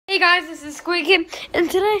guys, this is Squid Kid, and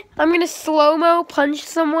today I'm gonna slow-mo punch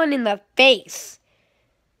someone in the face.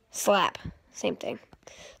 Slap, same thing.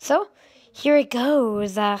 So, here it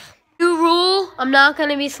goes. New rule, I'm not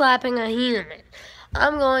gonna be slapping a human.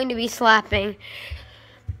 I'm going to be slapping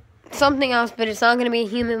something else, but it's not gonna be a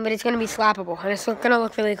human, but it's gonna be slappable, and it's gonna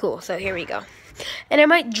look really cool. So here we go. And I'm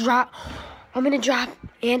gonna drop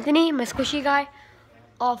Anthony, my squishy guy,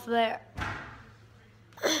 off there.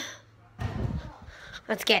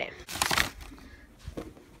 Let's get him.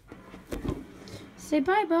 Say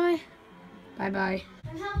bye-bye. Bye-bye.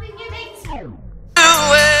 I'm helping you make sense.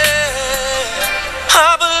 I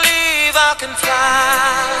believe I can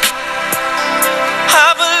fly.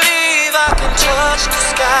 I believe I can touch the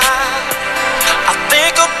sky. I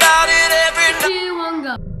think about it every night. 2, 1,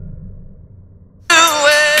 go.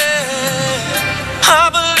 I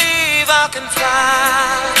believe I can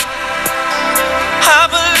fly. I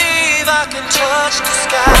believe I can touch the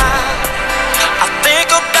sky. I think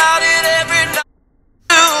about it every night.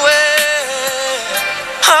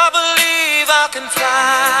 I believe I can fly.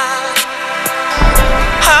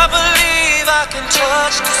 I believe I can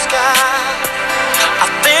touch the sky. I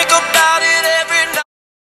think about it every night.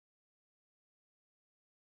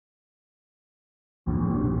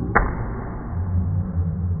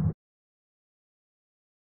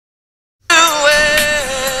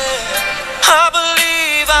 I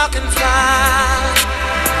believe I can fly.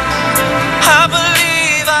 I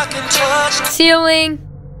believe I can touch the Ceiling.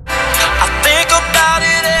 I think about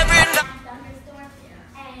it every night.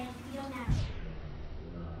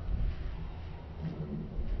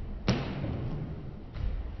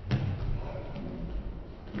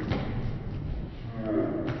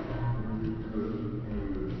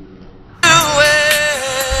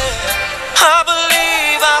 I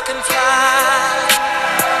believe I can fly.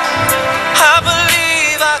 I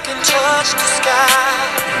believe I can touch the sky.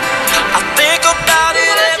 I think about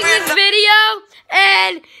it every This video,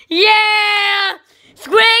 and yeah,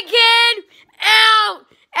 Squid Kid out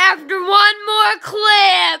after one more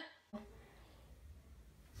clip.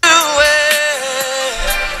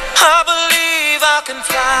 I believe I can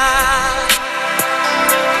fly.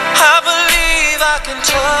 I believe I can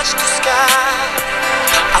touch the sky.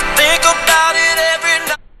 I think about it every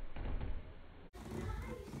night.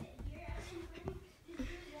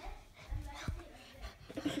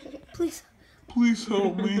 Please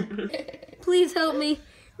help me. Please help me.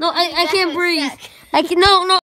 No, I can't breathe. I can no.